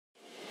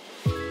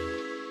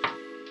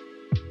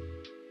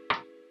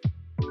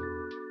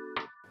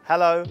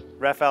Hello,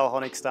 Rafa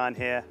Honigstein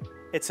here.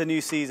 It's a new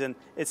season,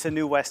 it's a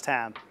new West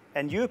Ham,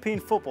 and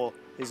European football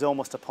is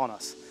almost upon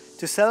us.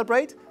 To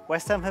celebrate,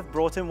 West Ham have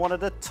brought in one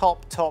of the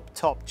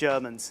top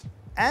Germans.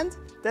 And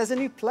there's a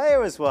new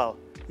player as well.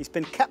 He's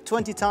been capped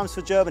 20 times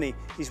for Germany.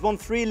 He's won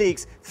 3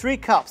 leagues, 3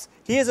 cups.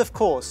 He is, of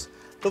course,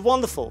 the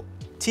wonderful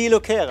Thilo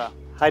Kehrer.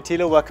 Hi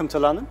Thilo, welcome to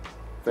London.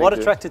 What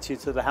attracted you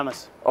to the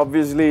Hammers?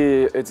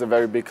 Obviously, it's a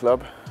very big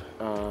club.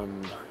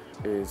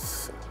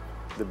 It's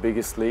the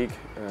biggest league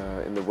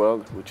in the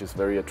world, which is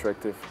very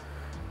attractive.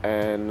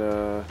 And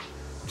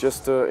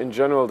just in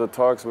general, the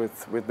talks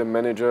with the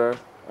manager,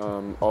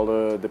 all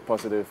the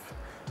positive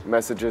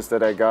messages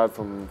that I got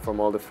from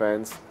all the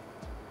fans,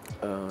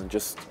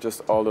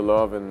 just all the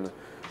love and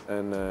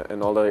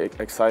all the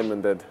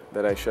excitement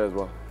that I share as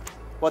well.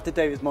 What did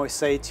David Moyes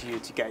say to you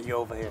to get you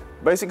over here?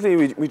 Basically,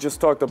 we just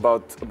talked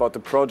about the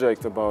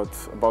project,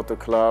 about the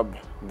club,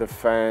 the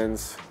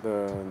fans,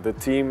 the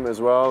team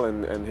as well,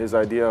 and his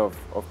idea of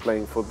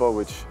playing football,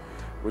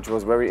 which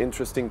was very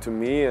interesting to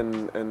me,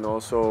 and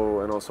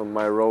also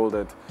my role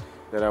that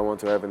I want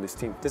to have in this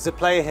team. There's a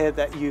player here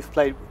that you've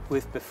played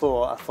with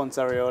before,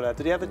 Afonso Areola.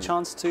 Did you have a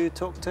chance to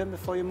talk to him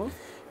before you moved?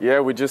 Yeah,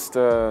 we just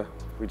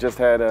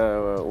had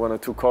 1 or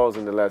 2 calls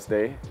in the last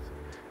day.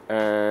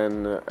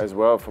 And as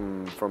well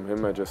from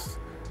him, I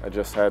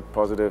just had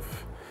positive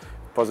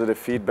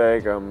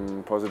feedback,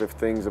 positive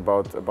things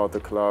about the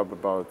club,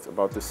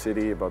 about the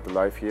city, about the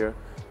life here.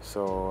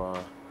 So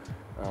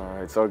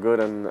it's all good,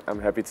 and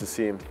I'm happy to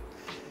see him.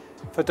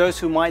 For those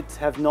who might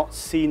have not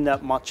seen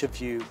that much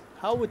of you,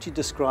 how would you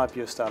describe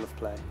your style of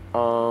play?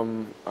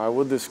 I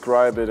would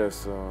describe it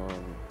as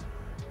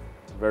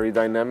very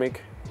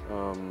dynamic,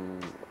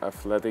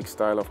 athletic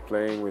style of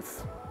playing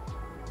with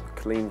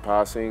clean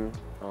passing.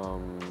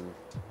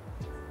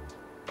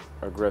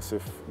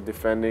 Aggressive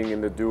defending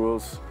in the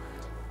duels,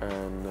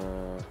 and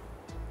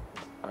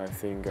I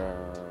think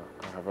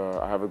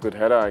I have a good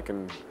header.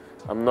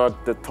 I'm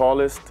not the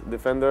tallest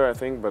defender, I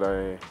think, but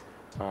I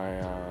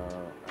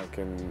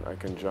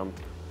can jump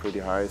pretty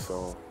high,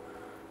 so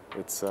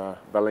it's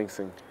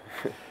balancing.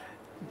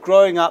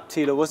 Growing up,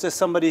 Thilo, was there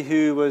somebody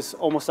who was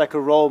almost like a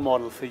role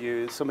model for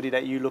you, somebody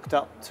that you looked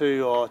up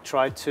to or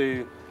tried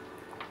to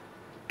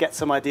get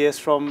some ideas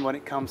from when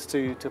it comes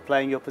to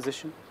playing your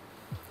position?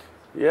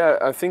 Yeah,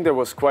 I think there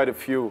was quite a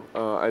few.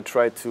 I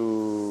tried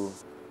to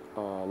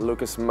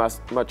look as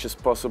much as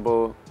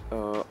possible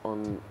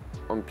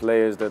on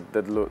players that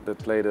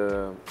play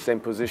the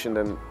same position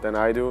than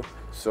I do.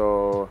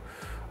 So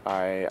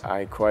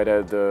I quite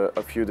had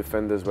a few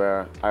defenders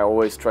where I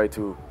always try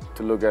to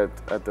look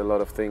at a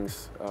lot of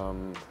things.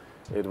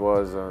 It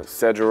was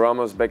Sergio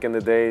Ramos back in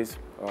the days,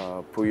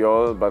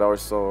 Puyol, but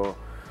also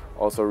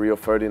Rio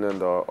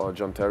Ferdinand or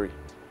John Terry.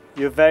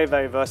 You're very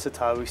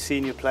versatile. We've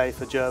seen you play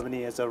for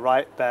Germany as a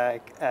right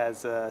back,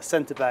 as a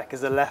centre back,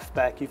 as a left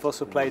back. You've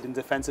also played in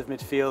defensive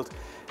midfield.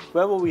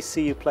 Where will we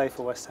see you play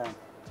for West Ham?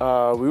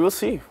 We will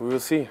see. We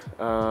will see.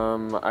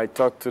 I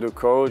talked to the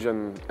coach,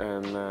 and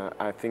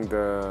I think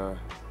the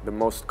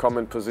most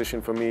common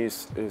position for me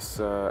is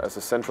as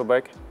a central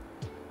back.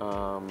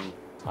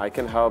 I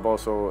can help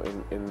also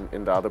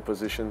in the other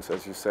positions,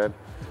 as you said.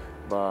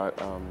 But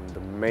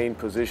the main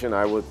position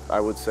I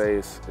would say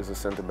is a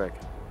centre back.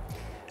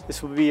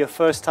 This will be your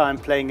first time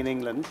playing in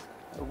England.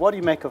 What do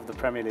you make of the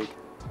Premier League?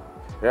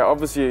 Yeah,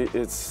 obviously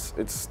it's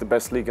the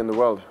best league in the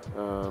world.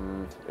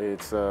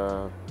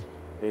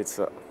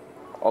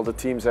 All the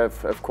teams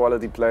have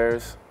quality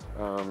players.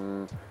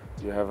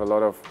 You have a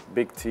lot of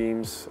big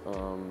teams,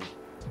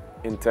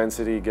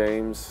 intensity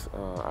games.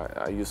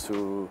 I used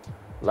to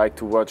like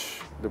to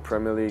watch the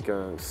Premier League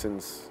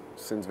since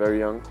very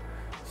young.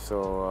 So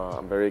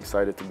I'm very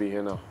excited to be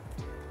here now.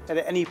 Are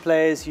there any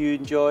players you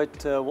enjoyed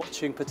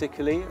watching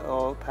particularly,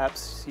 or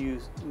perhaps you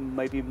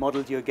maybe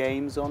modelled your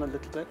games on a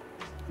little bit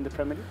in the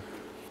Premier League?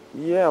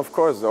 Yeah, of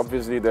course.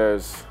 Obviously,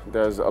 there's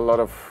a lot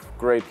of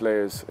great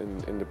players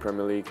in the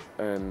Premier League,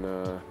 and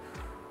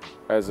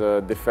as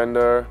a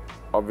defender,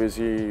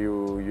 obviously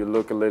you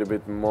look a little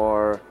bit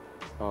more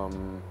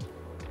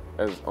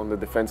as on the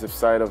defensive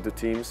side of the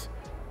teams.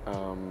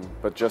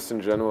 But just in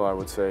general, I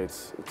would say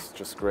it's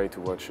just great to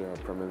watch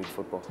Premier League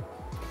football.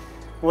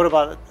 What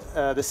about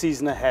the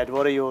season ahead?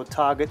 What are your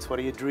targets? What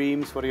are your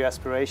dreams? What are your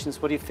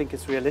aspirations? What do you think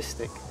is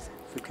realistic,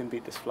 if we can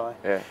beat this fly,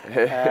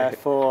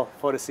 for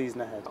the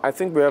season ahead? I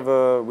think we have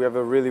a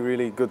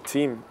really good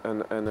team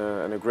and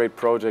a great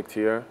project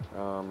here.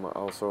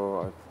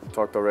 Also, I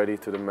talked already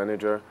to the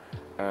manager,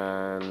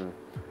 and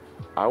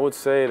I would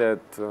say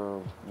that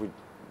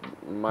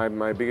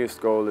my biggest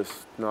goal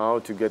is now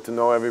to get to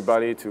know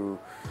everybody, to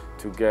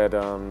get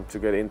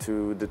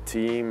into the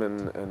team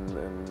and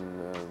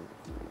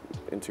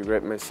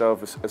integrate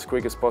myself as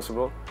quick as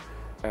possible,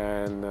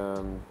 and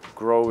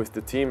grow with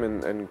the team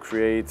and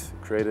create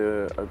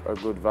a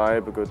good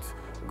vibe, a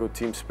good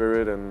team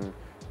spirit, and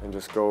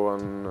just go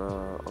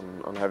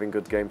on having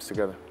good games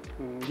together.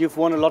 You've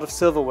won a lot of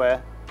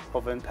silverware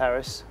over in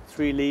Paris,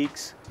 3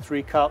 leagues,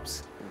 3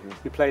 cups.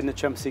 You played in the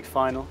Champions League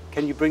final.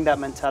 Can you bring that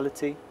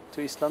mentality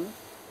to East London?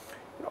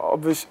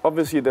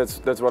 Obviously,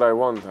 that's what I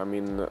want. I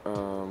mean,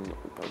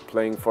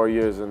 playing 4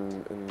 years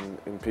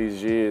in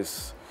PSG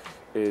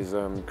is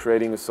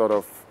creating a sort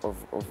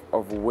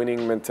of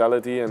winning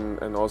mentality,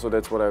 and also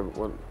that's what I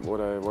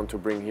want to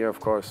bring here, of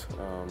course,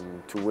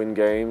 to win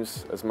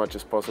games as much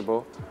as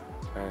possible,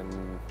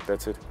 and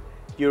that's it.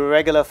 You're a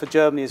regular for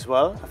Germany as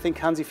well. I think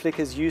Hansi Flick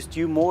has used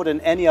you more than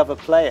any other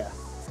player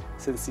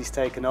since he's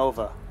taken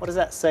over. What does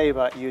that say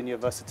about you and your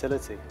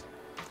versatility?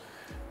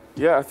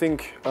 Yeah, I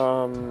think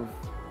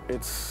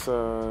it's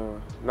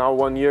now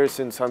 1 year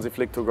since Hansi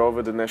Flick took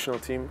over the national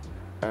team,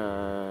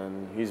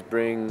 and he's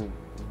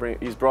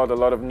brought a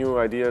lot of new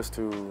ideas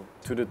to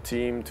the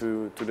team,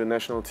 to the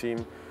national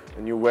team,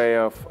 a new way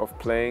of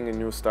playing, a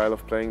new style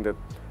of playing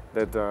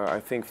that I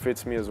think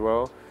fits me as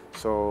well.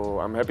 So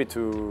I'm happy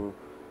to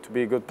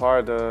be a good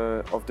part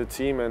of the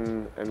team,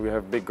 and we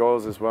have big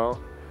goals as well.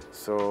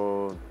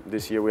 So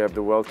this year we have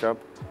the World Cup,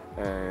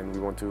 and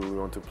we want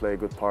to play a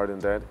good part in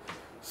that.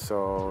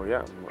 So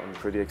yeah, I'm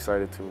pretty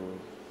excited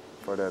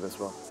for that as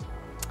well.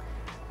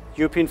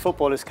 European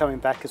football is coming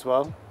back as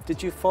well.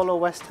 Did you follow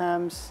West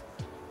Ham's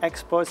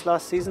exploits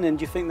last season, and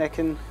do you think they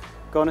can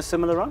go on a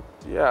similar run?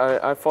 Yeah,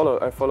 I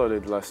followed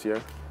it last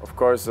year, of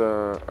course,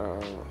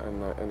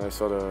 and I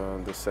saw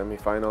the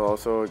semi-final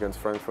also against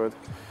Frankfurt,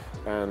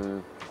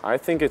 and I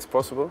think it's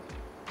possible.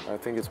 I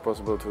think it's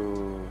possible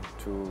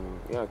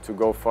to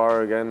go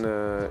far again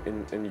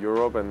in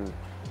Europe, and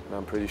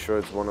I'm pretty sure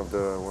it's one of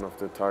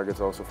the targets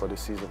also for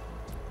this season.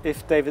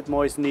 If David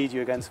Moyes needs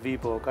you against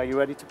Viborg, are you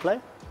ready to play?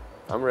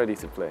 I'm ready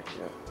to play.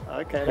 Yeah.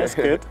 Okay, that's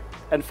good.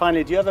 And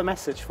finally, do you have a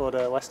message for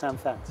the West Ham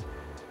fans?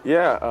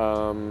 Yeah,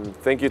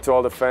 thank you to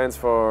all the fans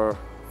for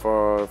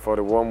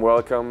the warm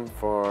welcome,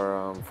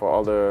 for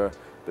all the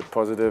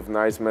positive,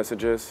 nice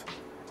messages,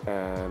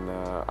 and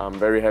I'm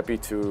very happy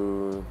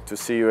to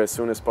see you as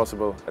soon as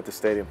possible at the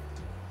stadium.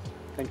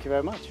 Thank you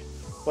very much.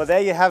 Well,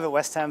 there you have it,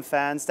 West Ham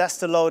fans. That's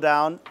the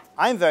lowdown.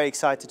 I'm very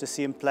excited to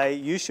see him play.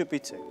 You should be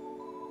too.